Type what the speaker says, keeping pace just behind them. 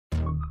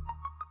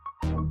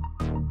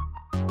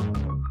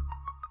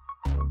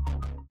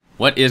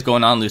What is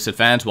going on, Lucid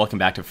fans? Welcome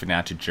back to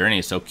Financial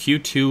Journey. So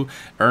Q2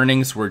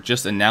 earnings were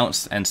just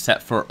announced and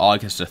set for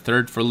August the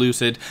 3rd for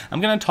Lucid.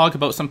 I'm going to talk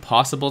about some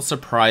possible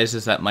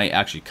surprises that might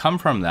actually come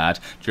from that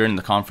during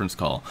the conference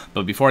call.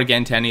 But before I get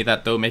into any of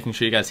that though, making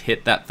sure you guys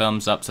hit that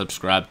thumbs up,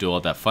 subscribe, do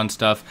all that fun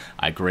stuff.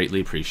 I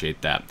greatly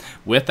appreciate that.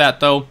 With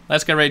that though,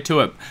 let's get right to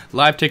it.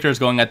 Live ticker is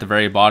going at the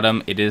very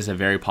bottom. It is a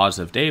very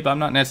positive day, but I'm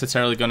not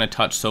necessarily going to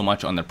touch so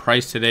much on the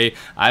price today.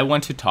 I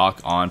want to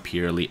talk on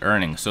purely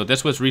earnings. So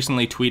this was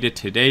recently tweeted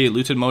today.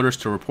 Lucid Motors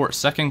to report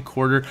second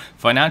quarter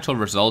financial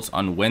results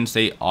on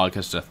Wednesday,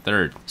 August the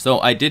 3rd.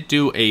 So I did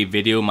do a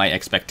video, my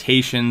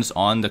expectations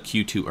on the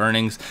Q2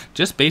 earnings,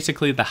 just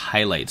basically the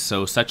highlights.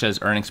 So such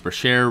as earnings per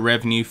share,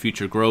 revenue,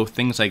 future growth,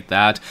 things like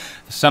that.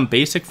 Some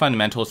basic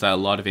fundamentals that a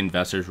lot of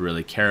investors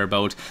really care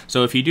about.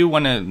 So if you do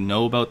want to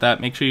know about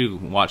that, make sure you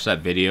watch that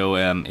video.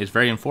 It's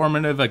very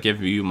informative. I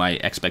give you my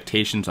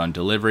expectations on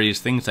deliveries,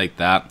 things like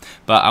that.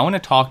 But I want to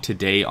talk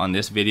today on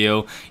this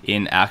video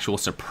in actual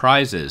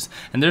surprises.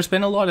 And there's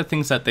been a lot of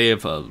things that they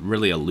have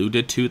really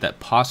alluded to that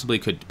possibly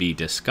could be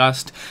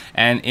discussed.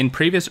 And in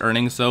previous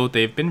earnings though,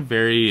 they've been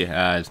very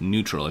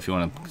neutral, if you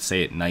want to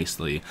say it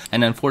nicely.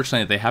 And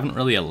unfortunately, they haven't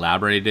really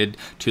elaborated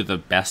to the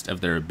best of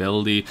their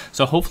ability.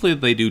 So hopefully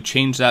they do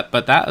change that.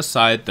 But that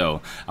aside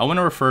though, I want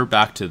to refer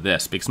back to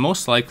this because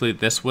most likely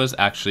this was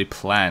actually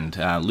planned.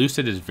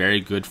 Lucid is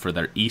very good for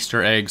their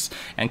Easter eggs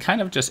and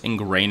kind of just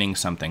ingraining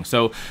something.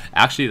 So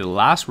actually the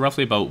last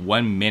roughly about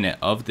 1 minute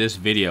of this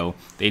video,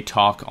 they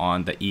talk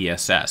on the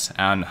ESS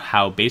and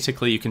how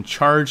basically you can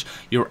charge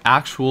your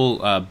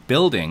actual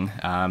building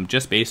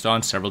just based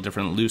on several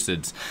different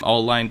Lucids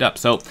all lined up.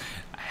 So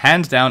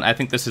hands down, I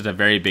think this is a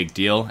very big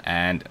deal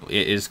and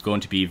it is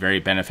going to be very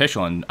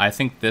beneficial. And I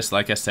think this,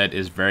 like I said,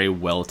 is very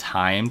well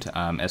timed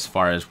as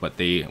far as what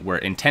they were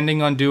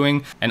intending on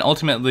doing. And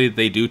ultimately,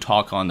 they do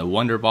talk on the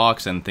Wonder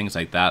Box and things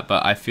like that.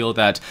 But I feel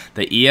that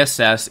the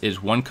ESS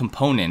is one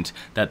component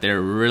that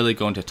they're really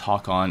going to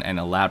talk on and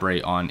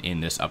elaborate on in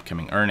this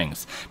upcoming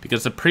earnings.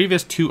 Because the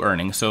previous two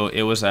earnings, so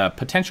it was a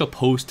potential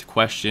post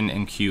question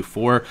in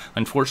Q4,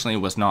 unfortunately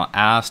was not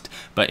asked.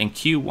 But in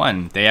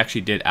Q1, they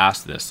actually did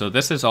ask this. So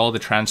this is all the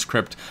transcript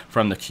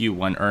from the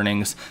Q1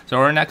 earnings. So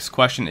our next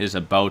question is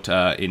about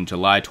in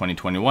July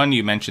 2021,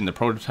 you mentioned the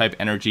prototype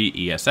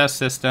energy ESS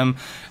system.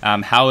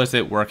 How is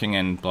it working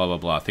and blah, blah,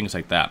 blah, things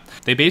like that.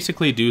 They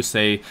basically do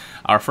say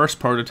our first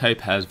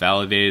prototype has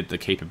validated the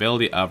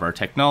capability of our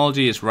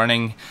technology, is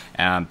running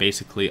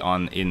basically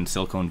in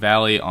Silicon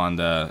Valley on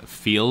the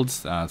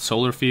fields,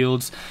 solar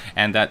fields,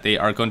 and that they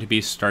are going to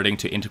be starting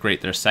to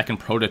integrate their second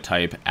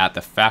prototype at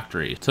the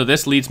factory. So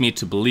this leads me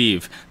to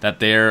believe that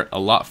they're a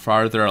lot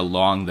farther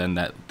along than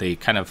that they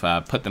kind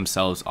of put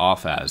themselves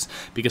off as.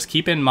 Because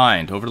keep in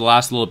mind, over the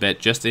last little bit,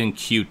 just in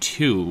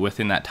Q2,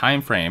 within that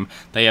time frame,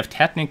 they have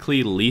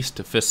technically leased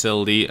a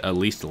facility,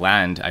 leased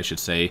land, I should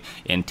say,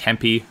 in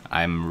Tempe.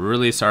 I'm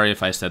really sorry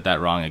if I said that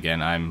wrong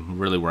again. I'm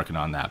really working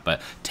on that. But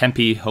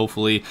Tempe,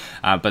 hopefully,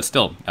 but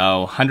still,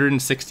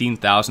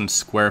 116,000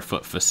 square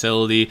foot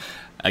facility.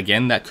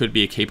 Again, that could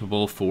be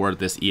capable for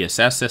this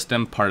ESS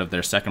system, part of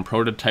their second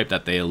prototype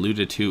that they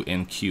alluded to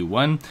in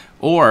Q1,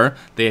 or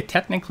they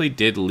technically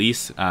did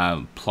lease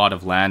a plot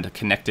of land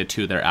connected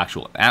to their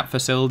actual amp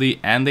facility,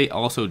 and they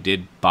also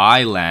did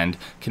buy land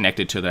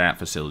connected to their amp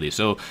facility.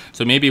 So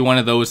maybe one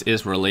of those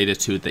is related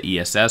to the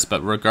ESS,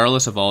 but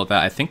regardless of all of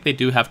that, I think they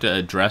do have to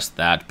address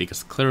that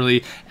because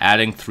clearly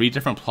adding 3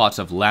 different plots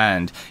of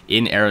land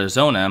in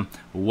Arizona,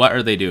 what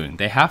are they doing?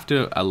 They have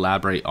to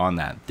elaborate on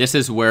that. This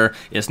is where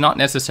it's not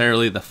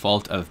necessarily the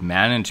fault of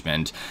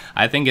management.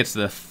 I think it's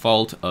the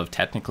fault of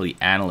technically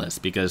analysts,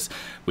 because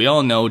we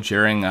all know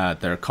during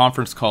their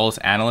conference calls,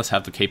 analysts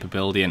have the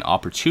capability and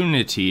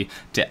opportunity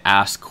to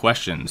ask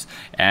questions.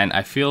 And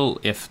I feel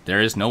if there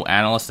is no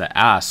analyst that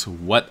asks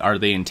what are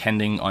they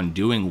intending on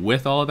doing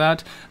with all of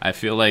that, I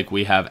feel like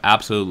we have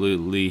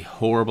absolutely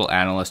horrible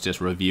analysts just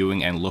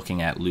reviewing and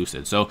looking at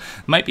Lucid. So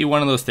it might be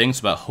one of those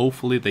things, but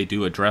hopefully they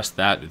do address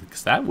that,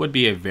 because that would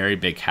be a very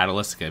big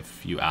catalyst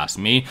if you ask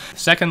me.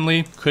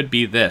 Secondly, could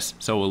be this.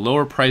 So a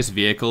lower price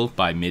vehicle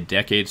by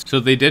mid-decade. So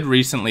they did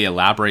recently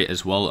elaborate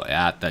as well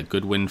at the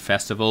Goodwin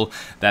Festival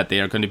that they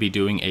are going to be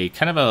doing a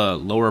kind of a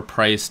lower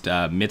priced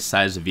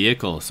mid-sized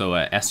vehicle, so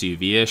a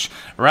SUV-ish,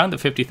 around the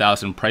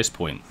 50,000 price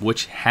point,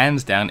 which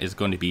hands down is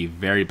going to be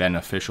very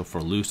beneficial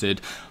for Lucid.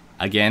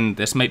 Again,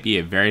 this might be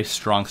a very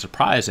strong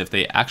surprise if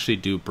they actually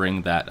do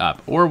bring that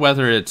up, or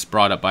whether it's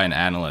brought up by an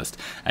analyst.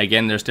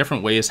 Again, there's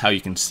different ways how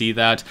you can see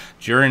that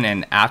during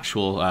an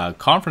actual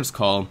conference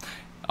call.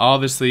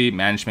 Obviously,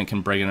 management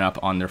can bring it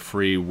up on their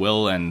free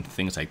will and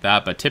things like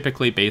that, but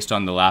typically based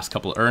on the last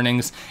couple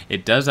earnings,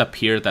 it does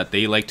appear that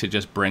they like to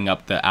just bring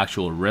up the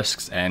actual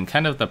risks and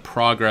kind of the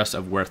progress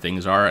of where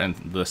things are and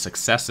the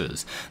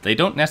successes. They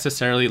don't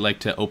necessarily like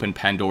to open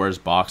Pandora's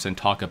box and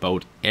talk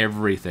about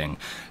everything.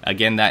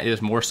 Again, that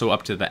is more so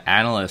up to the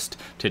analyst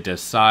to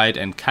decide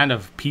and kind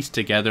of piece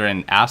together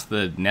and ask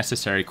the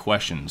necessary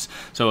questions.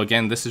 So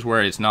again, this is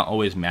where it's not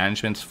always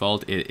management's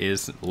fault. It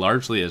is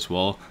largely as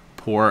well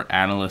poor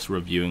analysts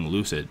reviewing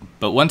Lucid.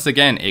 But once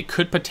again, it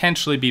could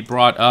potentially be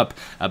brought up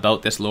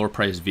about this lower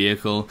price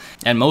vehicle,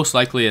 and most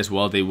likely as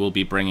well they will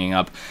be bringing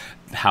up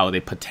how they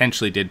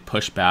potentially did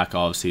push back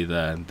obviously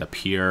the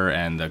Pure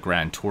and the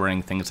Grand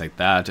Touring, things like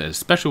that,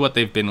 especially what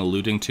they've been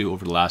alluding to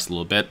over the last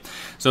little bit.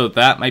 So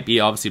that might be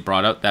obviously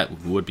brought up.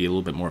 That would be a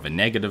little bit more of a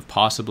negative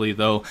possibly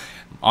though.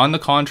 On the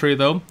contrary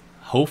though,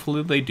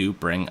 hopefully they do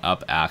bring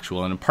up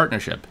actual and a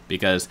partnership,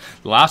 because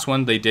the last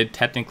one they did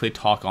technically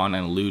talk on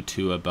and allude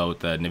to about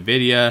the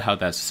NVIDIA, how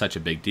that's such a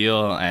big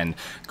deal and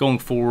going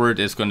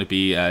forward is going to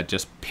be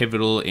just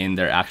pivotal in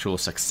their actual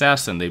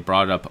success, and they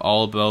brought up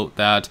all about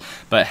that.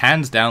 But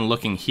hands down,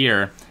 looking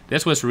here,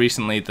 this was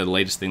recently the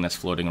latest thing that's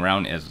floating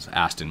around is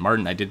Aston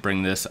Martin. I did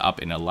bring this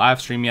up in a live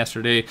stream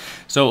yesterday.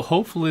 So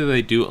hopefully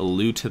they do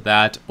allude to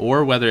that,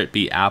 or whether it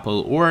be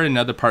Apple or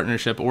another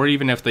partnership, or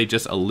even if they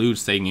just allude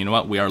saying, you know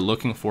what, we are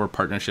looking for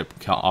partnership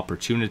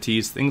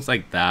opportunities, things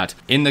like that.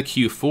 In the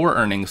Q4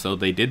 earnings though,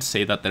 they did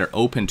say that they're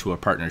open to a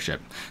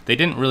partnership. They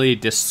didn't really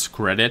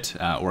discredit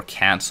or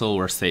cancel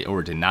or say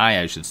or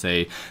deny, I should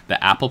say,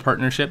 the Apple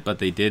partnership, but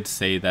they did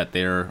say that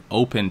they're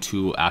open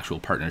to actual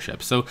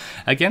partnerships. So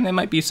again, that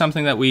might be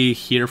something that we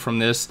hear from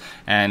this,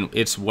 and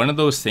it's one of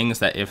those things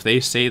that if they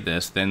say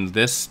this, then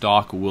this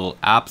stock will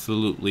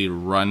absolutely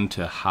run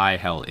to high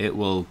hell. It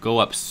will go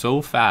up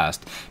so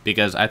fast,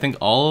 because I think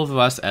all of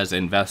us as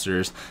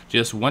investors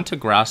just want to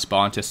grasp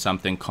onto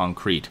something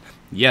concrete.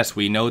 Yes,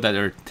 we know that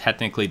they're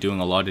technically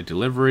doing a lot of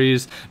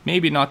deliveries,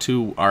 maybe not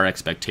to our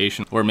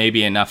expectation, or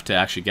maybe enough to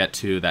actually get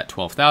to that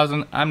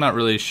 12,000. I'm not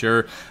really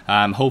sure.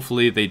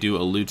 Hopefully they do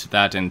allude to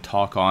that and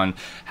talk on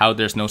how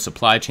there's no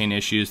supply chain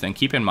issues. Then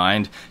keep in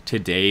mind,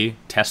 today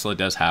Tesla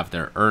does have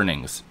their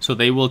earnings, so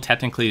they will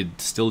technically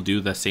still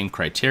do the same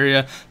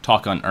criteria,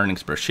 talk on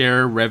earnings per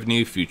share,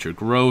 revenue, future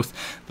growth.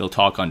 They'll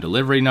talk on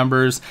delivery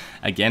numbers.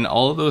 Again,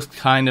 all of those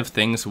kind of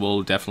things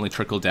will definitely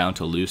trickle down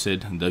to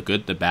Lucid, the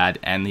good, the bad,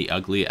 and the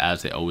ugly,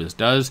 as it always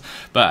does.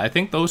 But I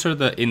think those are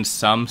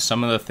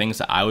some of the things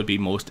that I would be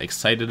most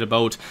excited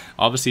about.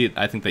 Obviously,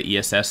 I think the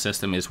ESS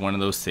system is one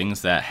of those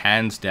things that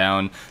hands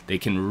down they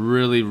can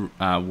really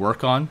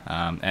work on,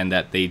 and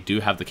that they do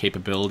have the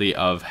capability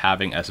of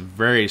having a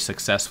very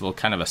successful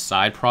kind of a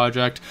side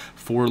project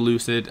for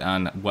Lucid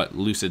on what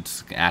Lucid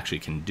actually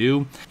can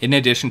do. In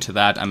addition to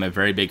that, I'm a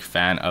very big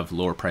fan of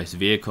lower price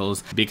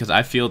vehicles, because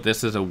I feel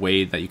this is a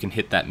way that you can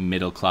hit that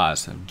middle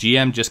class.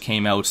 GM just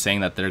came out saying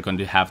that they're going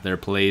to have their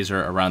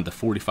Blazer around the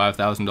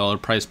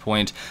 $45,000 price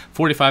point,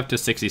 45 to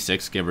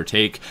 66 give or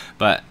take,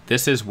 but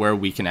this is where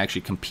we can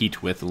actually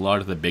compete with a lot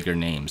of the bigger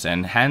names.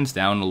 And hands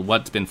down,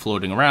 what's been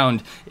floating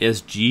around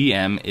is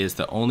GM is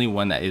the only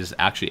one that is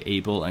actually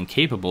able and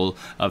capable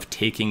of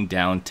taking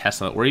down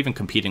Tesla or even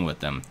competing with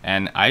them,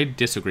 and I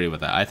disagree with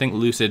that. I think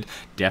Lucid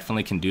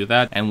definitely can do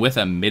that, and with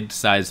a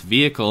mid-sized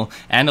vehicle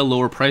and a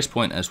lower price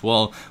point as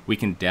well, we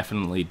can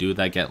definitely do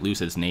that, get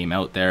Lucid's name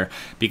out there.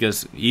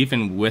 Because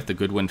even with the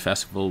Goodwin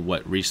Festival,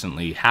 what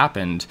recently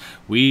happened,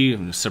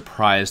 we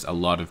surprised a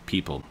lot of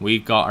people. We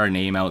got our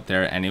name out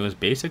there, and it was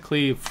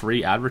basically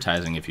free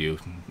advertising if you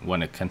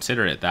want to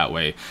consider it that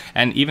way.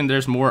 And even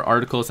there's more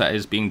articles that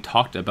is being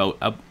talked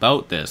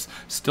about this,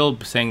 still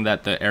saying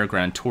that the Air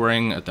Grand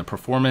Touring, the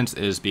performance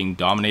is being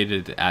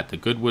dominated at the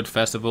Goodwood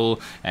Festival,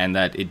 and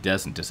that it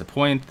doesn't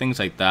disappoint, things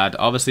like that.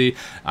 Obviously,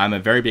 I'm a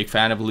very big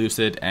fan of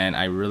Lucid, and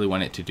I really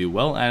want it to do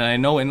well, and I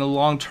know in the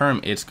long term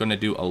it's going to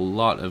do a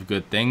lot of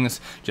good things.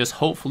 Just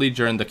hopefully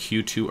during the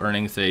Q2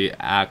 earnings they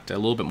act a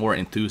little bit more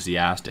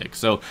enthusiastic.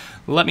 So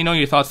let me know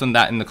your thoughts on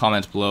that in the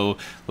comments below.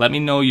 Let me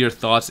know your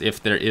thoughts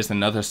if there is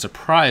another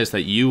surprise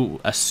that you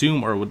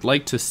assume or would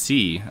like to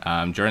see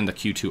during the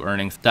Q2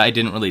 earnings that I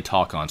didn't really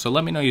talk on. So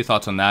let me know your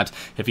thoughts on that.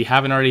 If you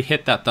haven't already,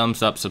 hit that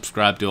thumbs up,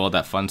 subscribe, do all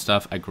that fun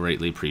stuff. I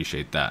greatly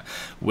appreciate that.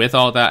 With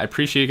all that, I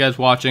appreciate you guys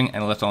watching,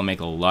 and let's all make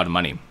a lot of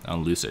money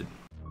on Lucid.